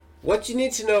What you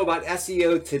need to know about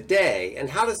SEO today, and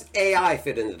how does AI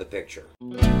fit into the picture?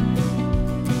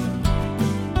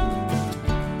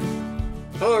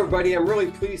 Hello, everybody. I'm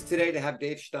really pleased today to have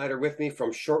Dave Schneider with me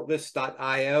from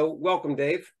shortlist.io. Welcome,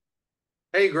 Dave.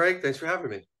 Hey, Greg. Thanks for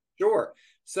having me. Sure.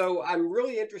 So I'm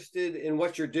really interested in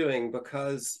what you're doing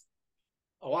because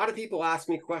a lot of people ask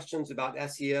me questions about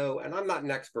SEO, and I'm not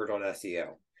an expert on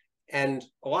SEO. And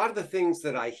a lot of the things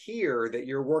that I hear that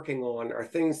you're working on are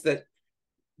things that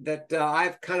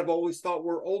I've kind of always thought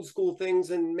were old school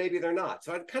things, and maybe they're not.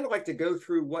 So I'd kind of like to go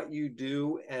through what you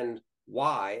do and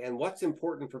why, and what's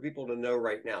important for people to know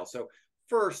right now. So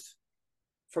first,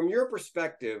 from your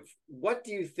perspective, what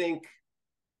do you think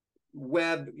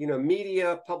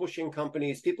media, publishing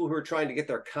companies, people who are trying to get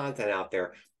their content out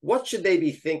there, what should they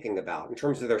be thinking about in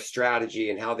terms of their strategy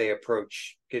and how they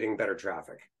approach getting better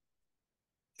traffic?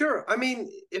 Sure. I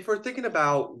mean, if we're thinking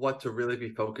about what to really be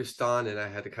focused on, and I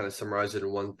had to kind of summarize it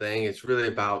in one thing, it's really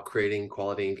about creating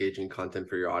quality, engaging content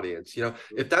for your audience.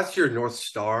 If that's your North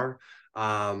Star,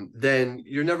 then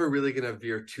you're never really going to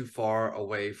veer too far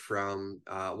away from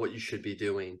what you should be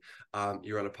doing.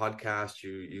 You're on a podcast,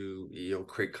 you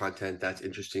create content that's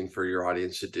interesting for your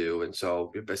audience to do, and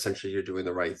so essentially you're doing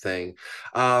the right thing.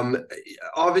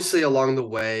 Obviously, along the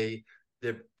way,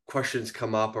 the questions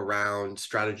come up around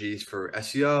strategies for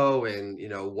SEO and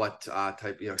what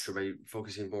type, should I be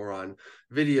focusing more on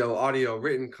video, audio,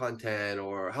 written content,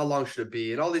 or how long should it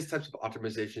be, and all these types of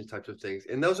optimization types of things.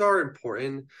 And those are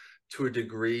important to a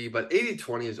degree, but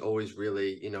 80/20 is always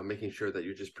really, making sure that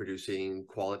you're just producing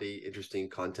quality, interesting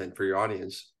content for your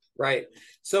audience. Right.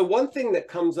 So one thing that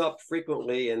comes up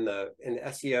frequently in the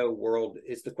SEO world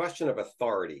is the question of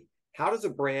authority. How does a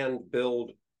brand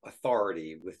build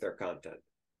authority with their content?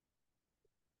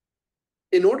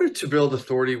 In order to build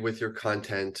authority with your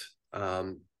content,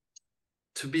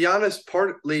 to be honest,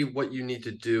 partly what you need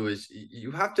to do is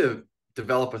you have to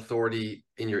develop authority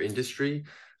in your industry.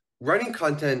 Writing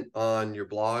content on your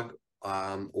blog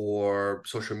or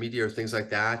social media or things like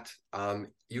that,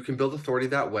 you can build authority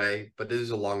that way, but it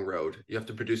is a long road. You have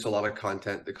to produce a lot of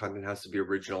content. The content has to be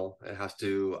original. It has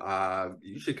to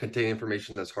usually contain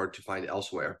information that's hard to find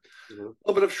elsewhere. Mm-hmm. A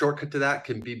little bit of shortcut to that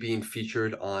can be being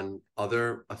featured on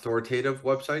other authoritative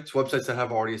websites that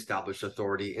have already established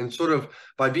authority. And sort of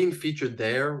by being featured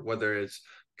there, whether it's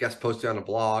guest posting on a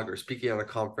blog or speaking on a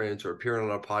conference or appearing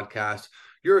on a podcast,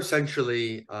 you're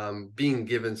essentially being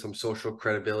given some social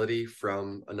credibility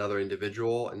from another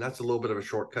individual. And that's a little bit of a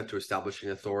shortcut to establishing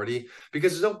authority,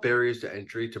 because there's no barriers to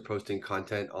entry to posting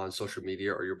content on social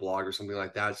media or your blog or something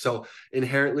like that. So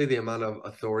inherently, the amount of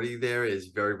authority there is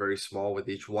very, very small with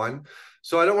each one.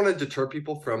 So I don't want to deter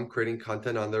people from creating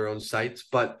content on their own sites,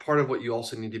 but part of what you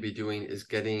also need to be doing is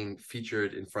getting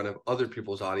featured in front of other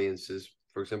people's audiences,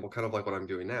 for example, kind of like what I'm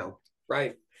doing now.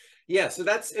 Right. Yeah, so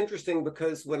that's interesting,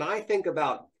 because when I think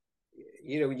about,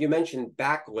 you mentioned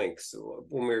backlinks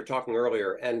when we were talking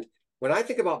earlier, and when I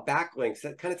think about backlinks,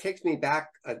 that kind of takes me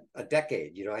back a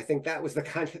decade. I think that was the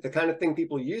kind of thing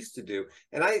people used to do,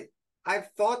 and I've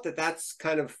thought that that's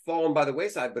kind of fallen by the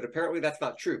wayside, but apparently that's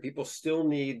not true. People still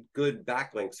need good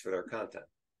backlinks for their content.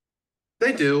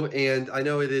 They do, and I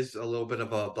know it is a little bit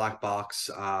of a black box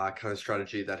kind of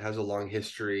strategy that has a long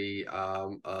history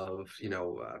of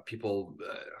people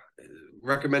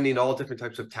recommending all different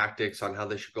types of tactics on how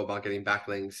they should go about getting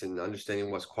backlinks, and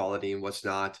understanding what's quality and what's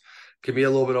not can be a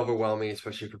little bit overwhelming,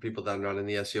 especially for people that are not in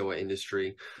the SEO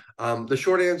industry. The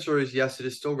short answer is yes, it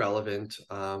is still relevant.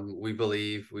 We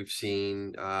believe we've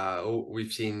seen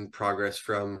progress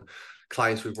from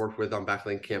clients we've worked with on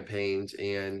backlink campaigns,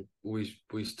 and we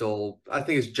still, I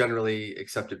think it's generally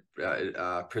accepted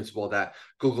principle that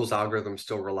Google's algorithm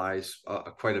still relies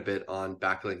quite a bit on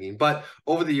backlinking. But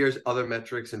over the years, other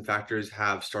metrics and factors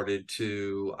have started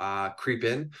to creep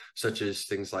in, such as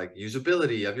things like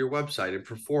usability of your website and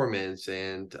performance,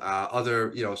 and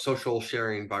other, social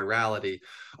sharing, virality.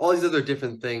 All these other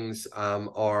different things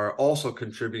are also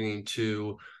contributing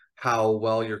to how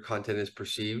well your content is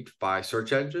perceived by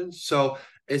search engines. So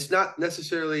it's not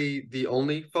necessarily the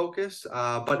only focus,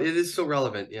 but it is still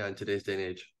relevant, in today's day and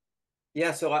age.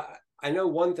 Yeah, so I know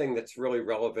one thing that's really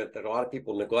relevant that a lot of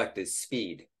people neglect is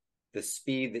speed, the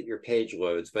speed that your page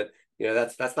loads. But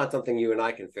that's not something you and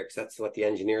I can fix. That's what the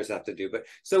engineers have to do. But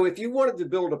so if you wanted to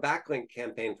build a backlink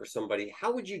campaign for somebody,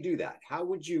 how would you do that? How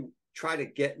would you try to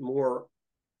get more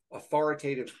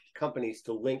authoritative companies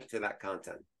to link to that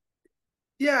content?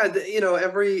 Yeah,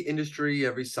 every industry,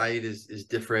 every site is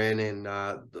different, and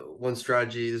one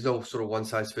strategy, there's no sort of one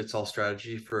size fits all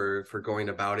strategy for going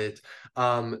about it.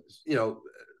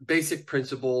 basic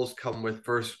principles come with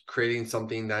first creating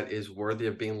something that is worthy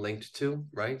of being linked to,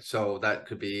 right? So that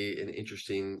could be an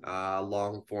interesting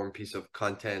long form piece of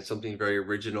content, something very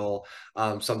original,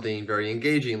 something very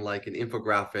engaging like an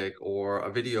infographic or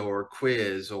a video or a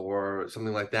quiz or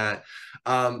something like that.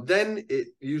 Then it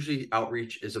usually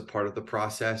outreach is a part of the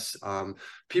process.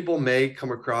 People may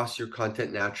come across your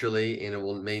content naturally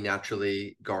and may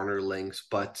naturally garner links,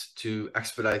 but to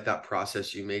expedite that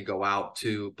process, you may go out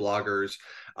to bloggers.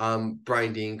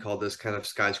 Brian Dean called this kind of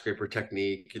skyscraper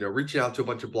technique, reaching out to a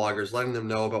bunch of bloggers, letting them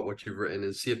know about what you've written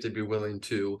and see if they'd be willing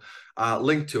to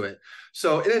link to it.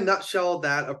 So in a nutshell,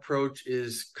 that approach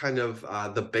is kind of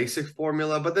the basic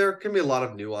formula, but there can be a lot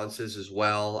of nuances as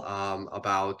well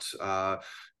about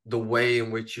the way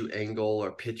in which you angle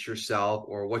or pitch yourself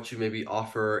or what you maybe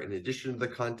offer in addition to the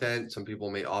content. Some people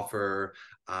may offer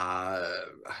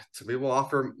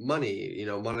money,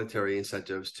 monetary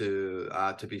incentives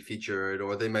to be featured,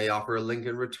 or they may offer a link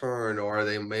in return, or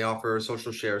they may offer a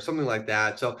social share, something like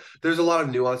that. So there's a lot of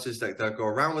nuances that go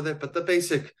around with it, but the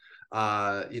basic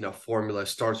formula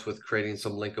starts with creating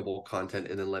some linkable content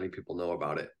and then letting people know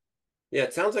about it. Yeah,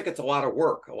 it sounds like it's a lot of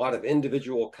work, a lot of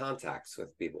individual contacts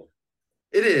with people.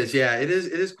 It is, yeah, it is.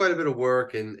 It is quite a bit of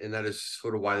work, and that is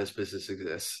sort of why this business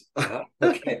exists.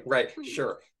 Okay, right,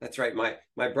 sure, that's right.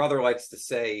 My brother likes to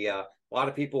say a lot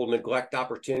of people neglect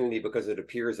opportunity because it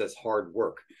appears as hard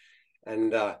work.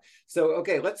 And so,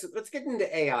 okay, let's get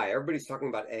into AI. Everybody's talking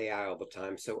about AI all the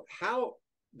time. So, how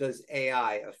does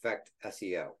AI affect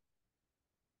SEO?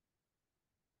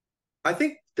 I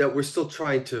think that we're still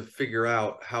trying to figure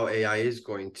out how AI is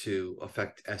going to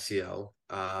affect SEO.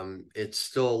 It's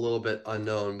still a little bit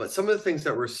unknown, but some of the things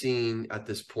that we're seeing at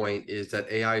this point is that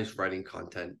AI is writing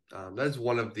content. That is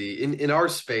one of the, in our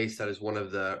space, that is one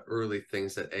of the early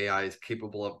things that AI is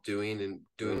capable of doing and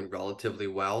doing relatively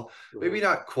well. Maybe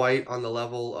not quite on the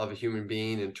level of a human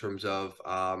being in terms of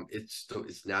its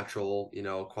natural,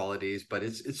 qualities, but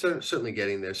it's certainly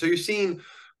getting there. So you're seeing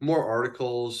more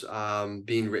articles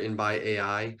being written by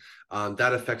AI.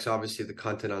 That affects obviously the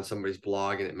content on somebody's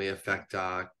blog, and it may affect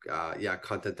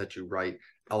content that you write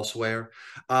elsewhere.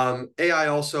 AI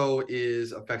also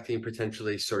is affecting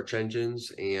potentially search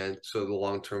engines and so the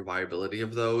long-term viability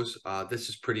of those. This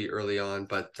is pretty early on,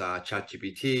 but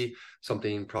ChatGPT,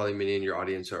 something probably many in your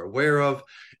audience are aware of,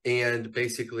 and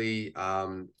basically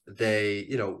they,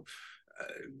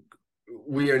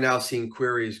 we are now seeing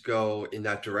queries go in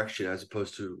that direction as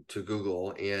opposed to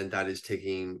Google, and that is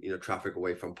taking traffic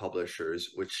away from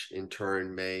publishers, which in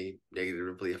turn may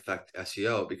negatively affect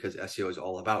SEO, because SEO is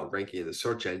all about ranking in the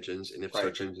search engines, and if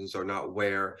search engines are not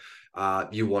where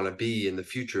you want to be in the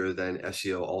future, then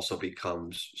SEO also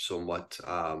becomes somewhat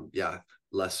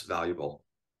less valuable.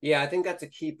 Yeah, I think that's a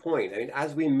key point. I mean,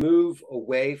 as we move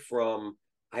away from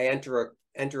I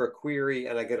enter a query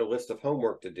and I get a list of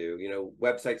homework to do,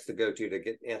 websites to go to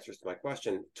get answers to my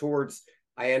question, towards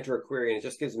I enter a query and it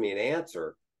just gives me an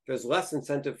answer, there's less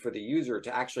incentive for the user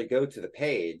to actually go to the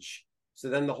page. So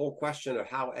then the whole question of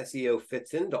how SEO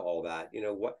fits into all that,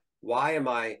 why am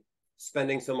I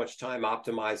spending so much time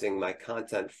optimizing my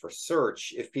content for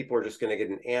search if people are just going to get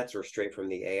an answer straight from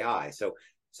the AI? So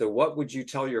what would you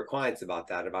tell your clients about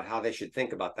that, about how they should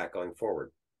think about that going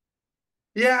forward?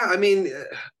 Yeah, I mean,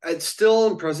 it's still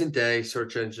in present day,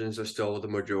 search engines are still the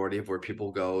majority of where people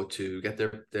go to get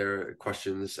their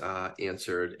questions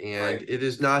answered. And it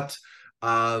is not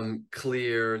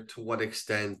clear to what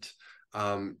extent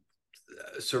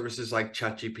services like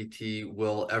ChatGPT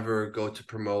will ever go to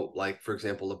promote, like, for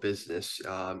example, a business.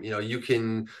 You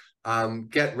can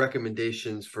get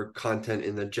recommendations for content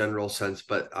in the general sense,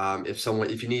 but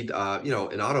if you need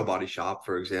an auto body shop,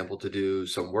 for example, to do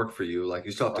some work for you, like,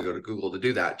 you still have to go to Google to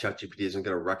do that. ChatGPT isn't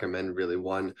going to recommend really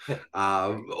one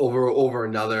over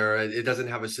another. It doesn't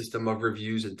have a system of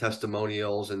reviews and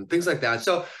testimonials and things like that.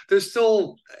 So there's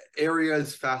still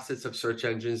areas, facets of search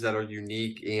engines that are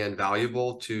unique and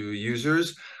valuable to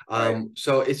users.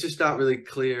 So it's just not really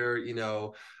clear,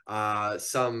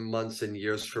 some months and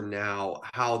years from now,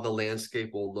 how the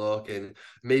landscape will look, and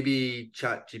maybe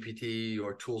ChatGPT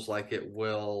or tools like it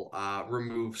will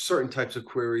remove certain types of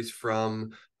queries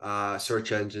from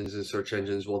search engines, and search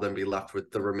engines will then be left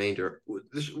with the remainder.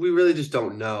 We really just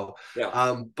don't know.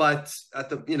 But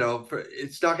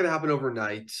it's not going to happen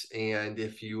overnight. And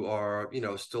if you are,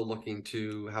 still looking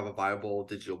to have a viable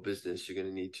digital business, you're going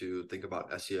to need to think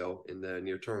about SEO in the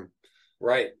near term.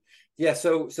 Right. Yeah.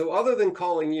 So other than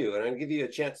calling you, and I'll give you a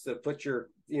chance to put tell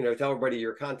everybody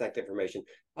your contact information,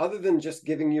 other than just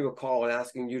giving you a call and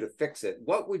asking you to fix it,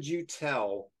 what would you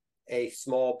tell a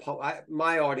small,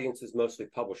 my audience is mostly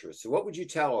publishers. So what would you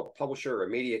tell a publisher or a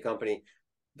media company?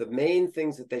 the main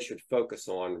things that they should focus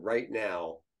on right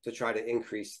now to try to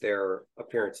increase their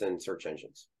appearance in search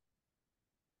engines?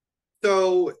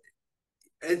 So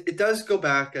it does go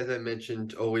back, as I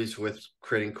mentioned, always with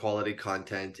creating quality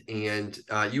content. And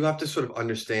you have to sort of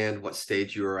understand what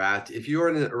stage you are at. If you're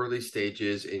in the early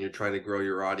stages and you're trying to grow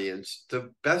your audience,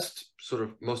 the best sort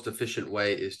of most efficient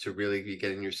way is to really be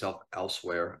getting yourself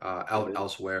elsewhere,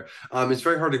 elsewhere. It's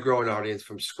very hard to grow an audience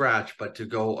from scratch, but to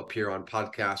go appear on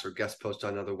podcasts or guest post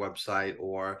on another website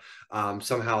or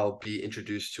somehow be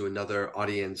introduced to another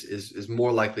audience is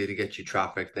more likely to get you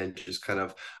traffic than just kind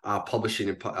of publishing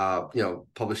and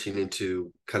publishing into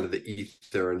kind of the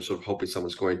ether and sort of hoping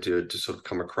someone's going to sort of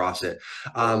come across it.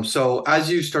 So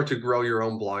as you start to grow your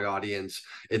own blog audience,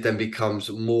 it then becomes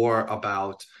more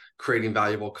about creating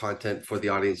valuable content for the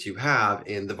audience you have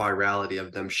and the virality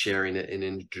of them sharing it and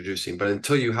introducing. But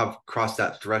until you have crossed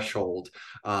that threshold,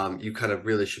 you kind of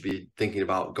really should be thinking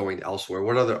about going elsewhere.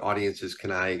 What other audiences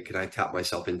can I tap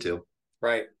myself into?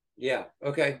 Right. Yeah.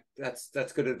 Okay. That's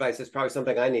good advice. That's probably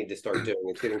something I need to start doing.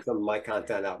 It's getting some of my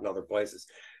content out in other places.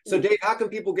 So Dave, how can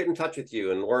people get in touch with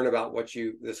you and learn about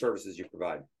the services you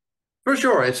provide? For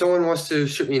sure. If someone wants to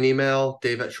shoot me an email,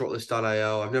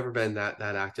 dave@shortlist.io. I've never been that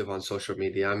active on social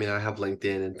media. I mean, I have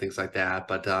LinkedIn and things like that,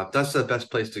 but that's the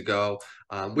best place to go.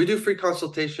 We do free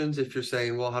consultations if you're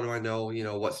saying, well, how do I know,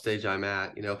 what stage I'm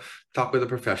at? Talk with a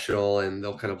professional and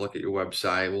they'll kind of look at your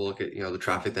website. We'll look at, the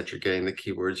traffic that you're getting, the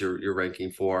keywords you're ranking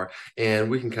for,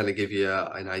 and we can kind of give you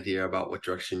an idea about what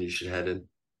direction you should head in.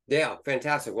 Yeah,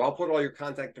 fantastic. Well, I'll put all your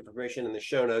contact information in the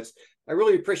show notes. I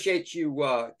really appreciate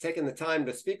you taking the time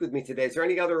to speak with me today. Is there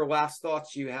any other last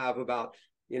thoughts you have about,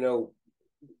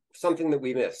 something that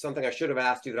we missed, something I should have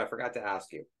asked you that I forgot to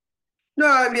ask you? No,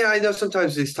 I mean, I know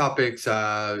sometimes these topics,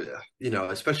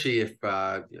 especially if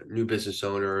new business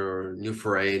owner or new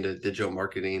foray into digital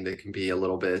marketing, they can be a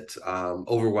little bit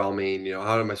overwhelming.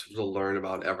 How am I supposed to learn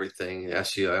about everything?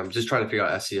 SEO. I'm just trying to figure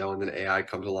out SEO, and then AI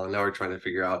comes along. Now we're trying to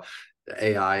figure out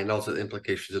AI and also the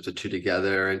implications of the two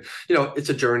together. And, it's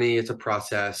a journey, it's a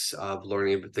process of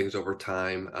learning things over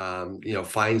time.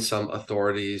 Find some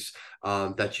authorities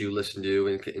that you listen to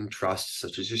and trust,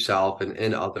 such as yourself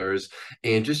and others,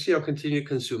 and just, continue to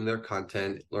consume their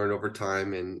content, learn over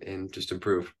time and just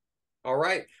improve. All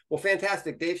right. Well,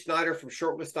 fantastic. Dave Schneider from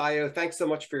Shortlist.io. Thanks so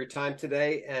much for your time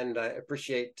today. And I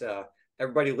appreciate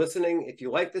everybody listening. If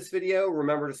you like this video,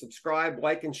 remember to subscribe,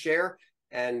 like, and share,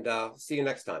 and see you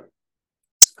next time.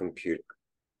 Computer.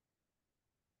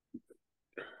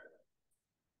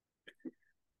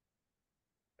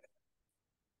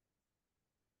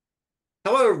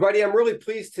 Hello, everybody. I'm really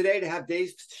pleased today to have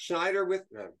Dave Schneider with.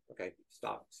 Okay,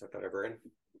 stop. Set that over in.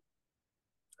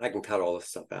 I can cut all this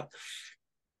stuff out.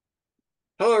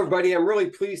 Hello, everybody. I'm really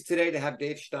pleased today to have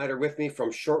Dave Schneider with me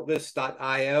from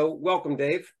Shortlist.io. Welcome,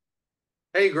 Dave.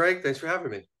 Hey, Greg. Thanks for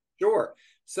having me. Sure.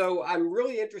 So I'm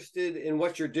really interested in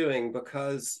what you're doing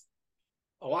because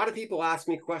a lot of people ask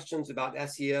me questions about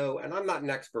SEO, and I'm not an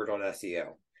expert on SEO.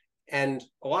 And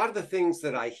a lot of the things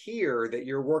that I hear that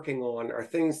you're working on are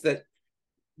things that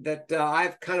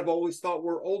I've kind of always thought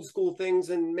were old school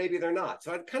things, and maybe they're not.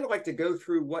 So I'd kind of like to go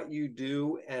through what you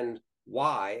do and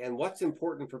why, and what's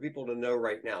important for people to know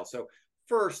right now. So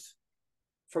first,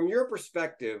 from your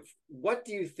perspective, what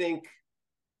do you think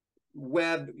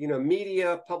web,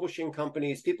 media, publishing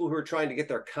companies, people who are trying to get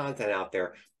their content out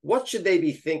there, what should they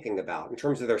be thinking about in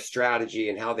terms of their strategy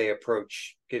and how they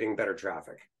approach getting better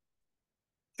traffic?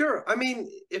 Sure. I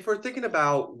mean, if we're thinking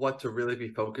about what to really be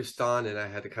focused on, and I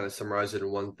had to kind of summarize it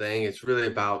in one thing, it's really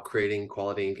about creating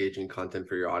quality, engaging content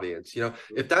for your audience.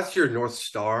 If that's your North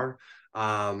Star,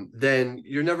 then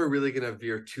you're never really going to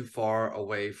veer too far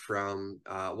away from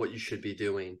what you should be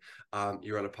doing.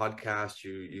 You're on a podcast,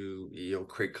 you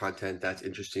create content that's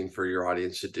interesting for your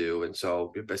audience to do, and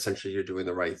so essentially you're doing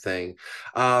the right thing.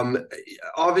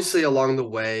 Obviously, along the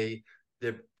way,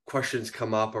 the questions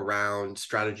come up around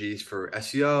strategies for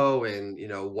SEO and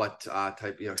what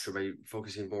type, should I be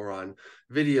focusing more on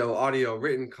video, audio,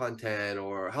 written content,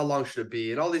 or how long should it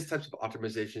be, and all these types of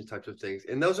optimization types of things.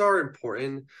 And those are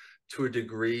important to a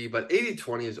degree, but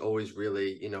 80-20 is always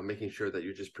really, making sure that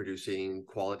you're just producing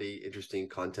quality, interesting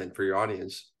content for your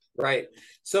audience. Right.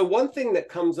 So one thing that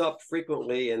comes up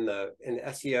frequently in the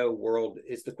SEO world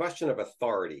is the question of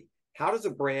authority. How does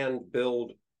a brand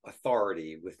build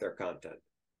authority with their content?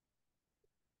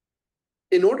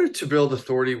 In order to build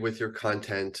authority with your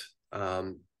content,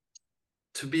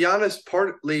 to be honest,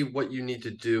 partly what you need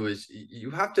to do is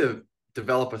you have to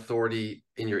develop authority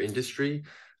in your industry.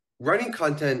 Writing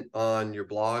content on your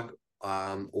blog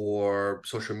or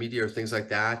social media or things like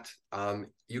that,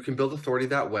 you can build authority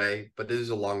that way, but it is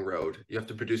a long road. You have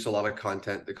to produce a lot of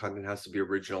content. The content has to be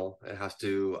original. It has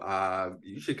to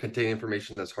usually contain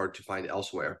information that's hard to find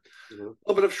elsewhere. Mm-hmm. A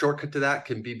little bit of shortcut to that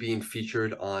can be being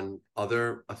featured on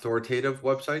other authoritative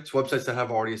websites that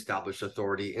have already established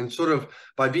authority. And sort of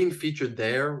by being featured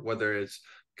there, whether it's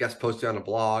guest posting on a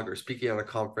blog or speaking on a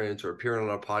conference or appearing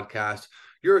on a podcast,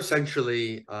 you're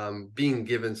essentially being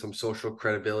given some social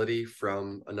credibility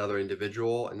from another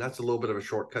individual. And that's a little bit of a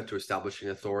shortcut to establishing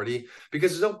authority,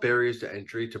 because there's no barriers to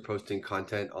entry to posting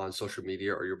content on social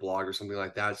media or your blog or something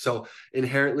like that. So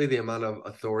inherently, the amount of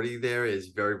authority there is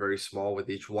very, very small with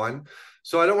each one.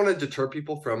 So I don't want to deter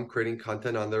people from creating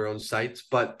content on their own sites,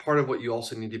 but part of what you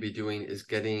also need to be doing is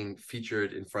getting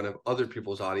featured in front of other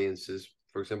people's audiences,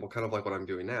 for example, kind of like what I'm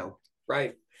doing now.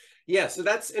 Right. Yeah, so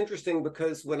that's interesting,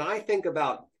 because when I think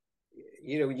about,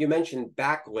 you mentioned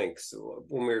backlinks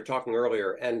when we were talking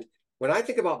earlier, and when I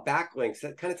think about backlinks,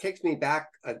 that kind of takes me back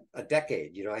a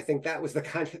decade. I think that was the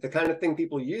kind of thing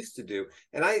people used to do,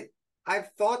 and I've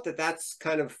thought that that's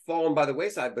kind of fallen by the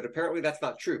wayside, but apparently that's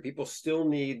not true. People still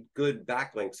need good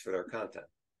backlinks for their content.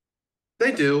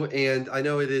 They do, and I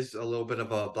know it is a little bit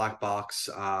of a black box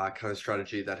kind of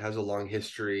strategy that has a long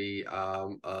history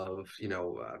of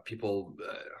people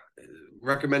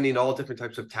recommending all different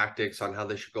types of tactics on how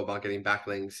they should go about getting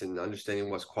backlinks and understanding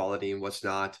what's quality and what's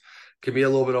not. Can be a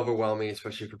little bit overwhelming,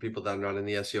 especially for people that are not in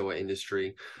the SEO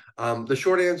industry. The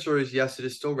short answer is yes, it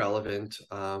is still relevant.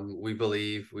 We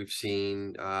believe we've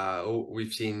seen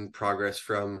progress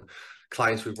from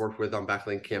clients we've worked with on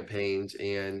backlink campaigns,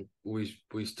 and we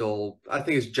still, I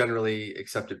think it's generally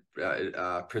accepted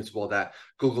principle that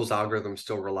Google's algorithm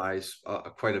still relies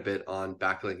quite a bit on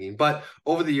backlinking. But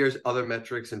over the years, other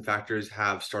metrics and factors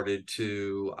have started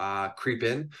to creep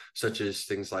in, such as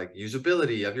things like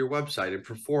usability of your website and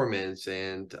performance,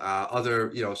 and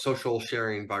other, social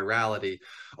sharing, virality.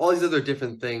 All these other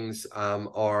different things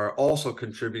are also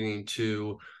contributing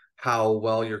to how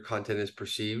well your content is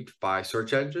perceived by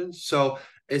search engines. So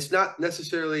it's not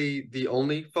necessarily the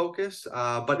only focus,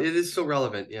 but it is still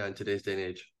relevant, in today's day and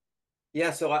age.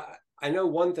 Yeah, so I know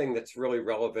one thing that's really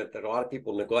relevant that a lot of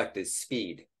people neglect is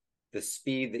speed, the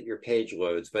speed that your page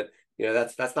loads. But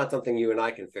that's not something you and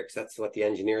I can fix. That's what the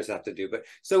engineers have to do. But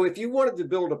so if you wanted to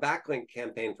build a backlink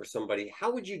campaign for somebody,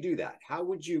 how would you do that? How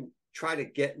would you try to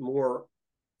get more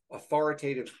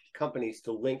authoritative companies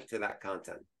to link to that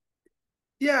content?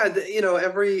 Yeah,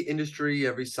 every industry,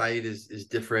 every site is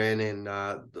different, and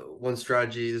one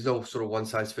strategy, there's no sort of one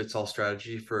size fits all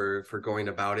strategy for going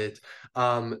about it.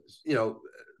 You know,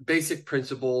 basic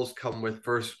principles come with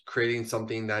first creating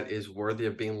something that is worthy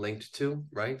of being linked to,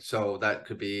 right? So that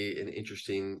could be an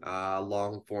interesting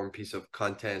long form piece of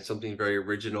content, something very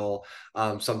original,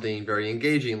 something very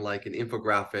engaging like an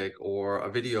infographic or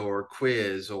a video or a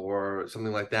quiz or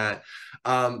something like that.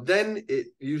 Then it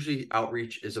usually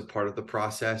outreach is a part of the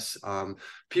process.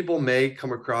 People may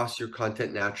come across your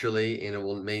content naturally,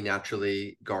 and may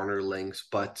naturally garner links,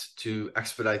 but to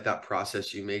expedite that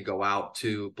process, you may go out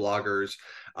to bloggers.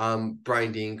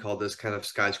 Brian Dean called this kind of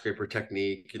skyscraper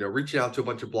technique, reaching out to a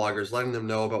bunch of bloggers, letting them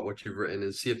know about what you've written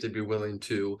and see if they'd be willing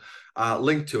to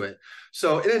link to it.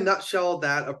 So in a nutshell,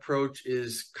 that approach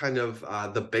is kind of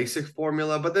the basic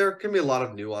formula, but there can be a lot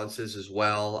of nuances as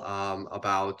well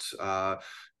about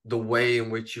the way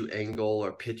in which you angle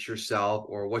or pitch yourself,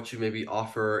 or what you maybe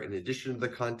offer in addition to the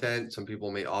content. Some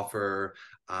people offer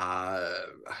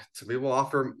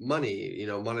money,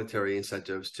 monetary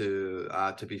incentives to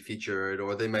be featured,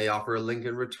 or they may offer a link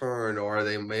in return, or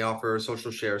they may offer a social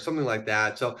share, something like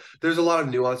that. So there's a lot of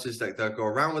nuances that go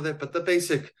around with it, but the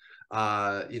basic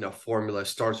formula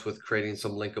starts with creating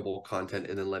some linkable content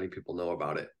and then letting people know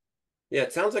about it. Yeah,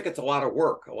 it sounds like it's a lot of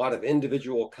work, a lot of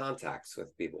individual contacts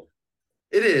with people.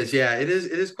 It is, yeah, it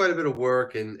is quite a bit of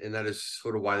work, and that is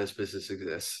sort of why this business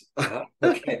exists.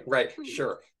 Okay, right,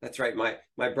 sure, that's right.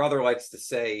 My brother likes to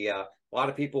say a lot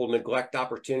of people neglect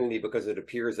opportunity because it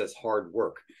appears as hard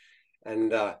work.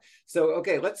 And so,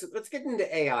 okay, let's get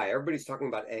into AI. Everybody's talking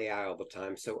about AI all the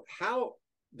time. So how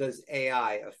does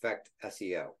AI affect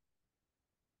SEO?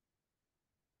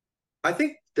 I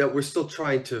think that we're still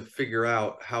trying to figure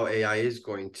out how AI is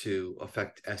going to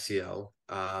affect SEO.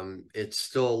 It's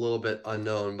still a little bit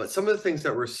unknown, but some of the things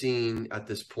that we're seeing at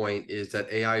this point is that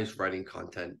AI is writing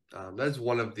content. That is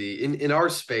one of the, in our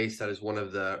space, that is one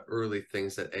of the early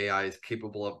things that AI is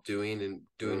capable of doing, and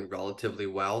doing relatively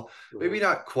well. Maybe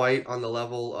not quite on the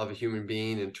level of a human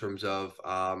being in terms of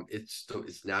its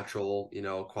natural,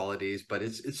 qualities, but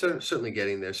it's certainly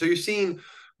getting there. So you're seeing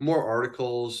more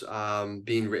articles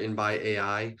being written by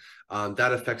AI.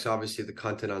 That affects obviously the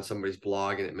content on somebody's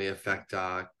blog, and it may affect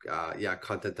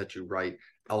content that you write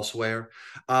elsewhere.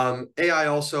 AI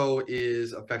also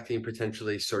is affecting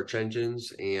potentially search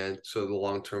engines and so the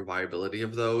long-term viability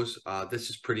of those. This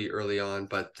is pretty early on,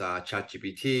 but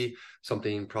ChatGPT,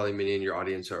 something probably many in your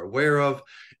audience are aware of,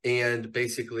 and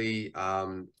basically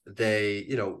they,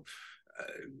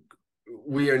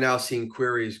 we are now seeing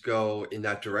queries go in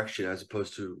that direction as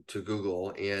opposed to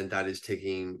Google, and that is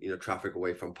taking traffic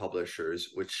away from publishers,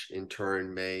 which in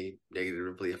turn may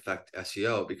negatively affect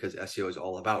SEO, because SEO is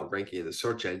all about ranking in the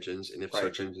search engines, and if Right.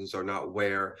 search engines are not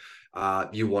where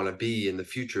you want to be in the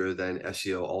future, then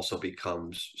SEO also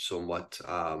becomes somewhat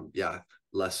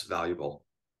less valuable.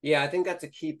 Yeah, I think that's a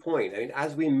key point. I mean,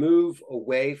 as we move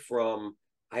away from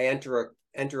I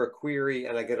enter a query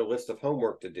and I get a list of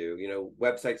homework to do,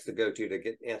 websites to go to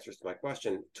get answers to my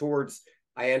question, towards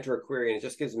I enter a query and it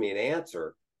just gives me an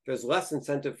answer, there's less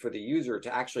incentive for the user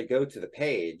to actually go to the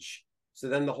page. So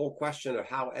then the whole question of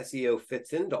how SEO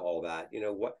fits into all that,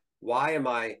 why am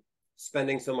I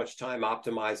spending so much time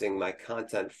optimizing my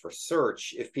content for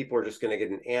search if people are just going to get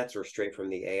an answer straight from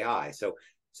the AI? So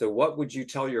what would you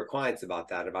tell your clients about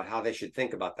that, about how they should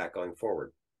think about that going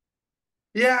forward?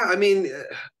 Yeah, I mean,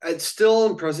 it's still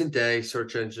in present day,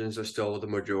 search engines are still the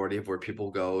majority of where people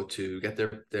go to get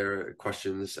their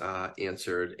questions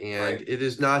answered, and Right. it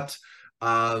is not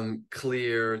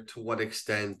clear to what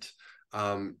extent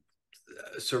um,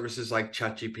 services like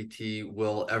ChatGPT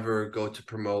will ever go to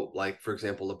promote, like, for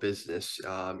example, a business.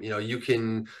 You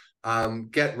can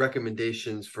get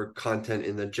recommendations for content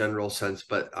in the general sense,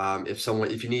 but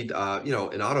if you need,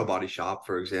 an auto body shop,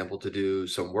 for example, to do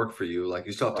some work for you, like,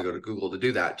 you still have to go to Right. Google to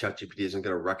do that. ChatGPT isn't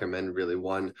going to recommend really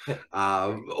one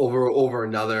over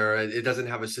another. It doesn't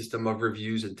have a system of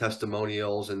reviews and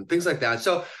testimonials and things like that.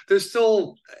 So there's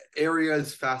still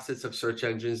areas, facets of search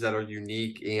engines that are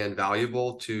unique and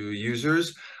valuable to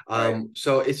users. Right.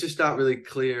 So it's just not really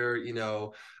clear,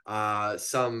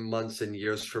 some months and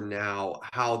years from now,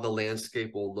 how the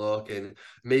landscape will look, and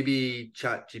maybe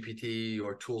Chat GPT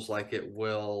or tools like it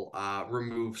will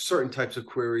remove certain types of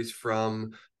queries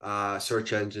from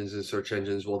search engines, and search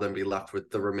engines will then be left with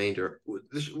the remainder.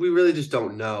 We really just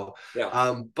don't know.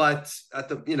 Yeah. But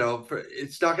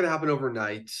it's not going to happen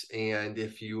overnight. And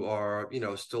if you are,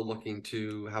 still looking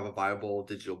to have a viable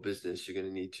digital business, you're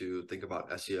going to need to think about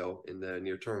SEO in the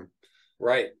near term.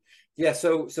 Right. Yeah.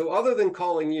 So other than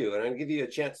calling you, and I'll give you a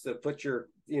chance to put tell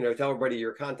everybody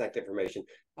your contact information,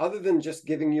 other than just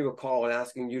giving you a call and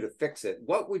asking you to fix it,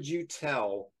 what would you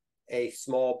tell a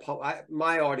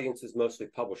my audience is mostly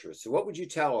publishers. So what would you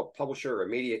tell a publisher or a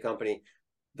media company,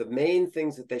 the main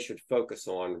things that they should focus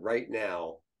on right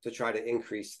now to try to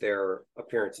increase their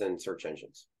appearance in search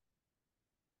engines?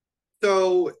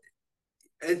 So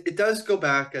it does go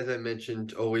back, as I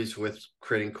mentioned, always with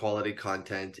creating quality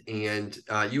content, and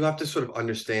you have to sort of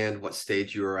understand what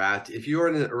stage you are at. If you are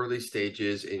in the early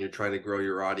stages and you're trying to grow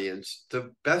your audience,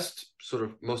 the best sort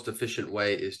of most efficient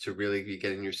way is to really be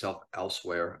getting yourself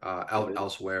elsewhere,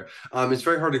 elsewhere. It's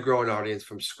very hard to grow an audience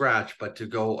from scratch, but to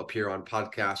go appear on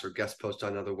podcasts or guest post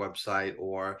on another website,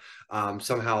 or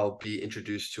somehow be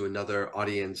introduced to another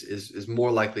audience is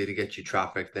more likely to get you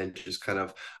traffic than just kind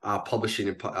of publishing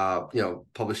and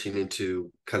publishing into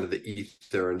kind of the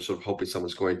ether and sort of hoping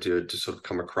someone's going to sort of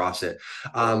come across it.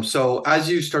 So as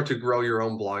you start to grow your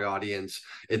own blog audience,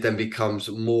 it then becomes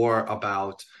more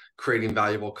about creating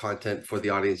valuable content for the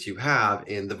audience you have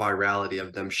and the virality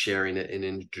of them sharing it and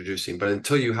introducing. But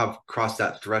until you have crossed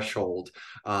that threshold,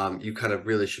 you kind of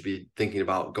really should be thinking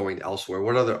about going elsewhere.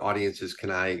 What other audiences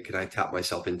can I tap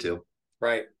myself into?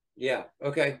 Right. Yeah.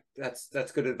 Okay.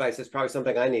 That's good advice. It's probably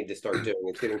something I need to start doing.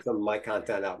 It's getting some of my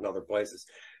content out in other places.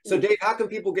 So Dave, how can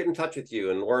people get in touch with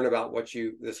you and learn about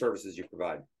the services you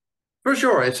provide? For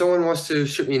sure. If someone wants to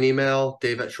shoot me an email,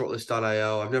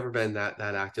 dave@shortlist.io. I've never been that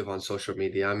active on social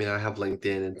media. I mean, I have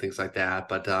LinkedIn and things like that,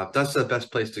 but that's the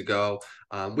best place to go.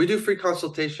 We do free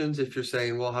consultations if you're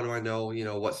saying, well, how do I know,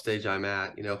 what stage I'm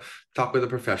at? Talk with a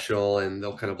professional and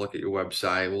they'll kind of look at your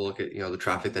website. We'll look at, the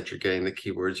traffic that you're getting, the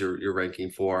keywords you're ranking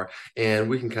for, and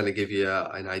we can kind of give you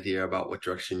an idea about what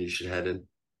direction you should head in.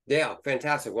 Yeah,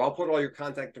 fantastic. Well, I'll put all your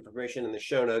contact information in the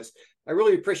show notes. I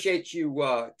really appreciate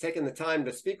you taking the time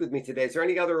to speak with me today. Is there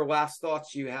any other last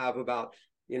thoughts you have about,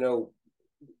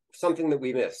 something that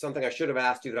we missed, something I should have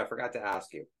asked you that I forgot to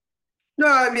ask you? No,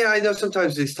 I mean, I know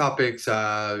sometimes these topics,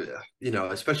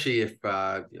 especially if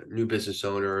new business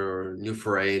owner or new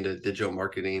foray into digital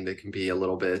marketing, they can be a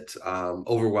little bit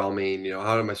overwhelming.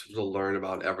 How am I supposed to learn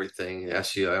about everything?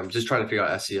 SEO. I'm just trying to figure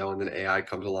out SEO, and then AI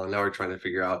comes along. Now we're trying to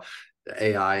figure out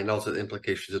AI and also the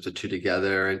implications of the two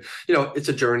together. And, you know, it's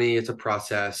a journey, it's a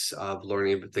process of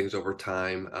learning things over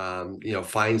time. You know,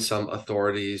 find some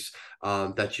authorities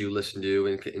that you listen to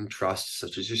and trust,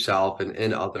 such as yourself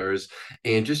and others,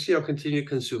 and just, you know, continue to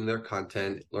consume their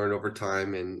content, learn over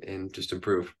time, and just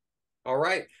improve. All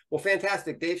right. Well,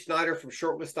 fantastic. Dave Schneider from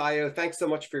Shortlist.io. Thanks so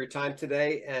much for your time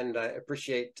today, and I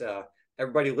appreciate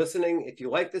everybody listening. If you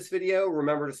like this video,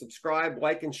 remember to subscribe,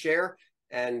 like, and share,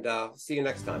 and see you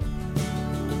next time.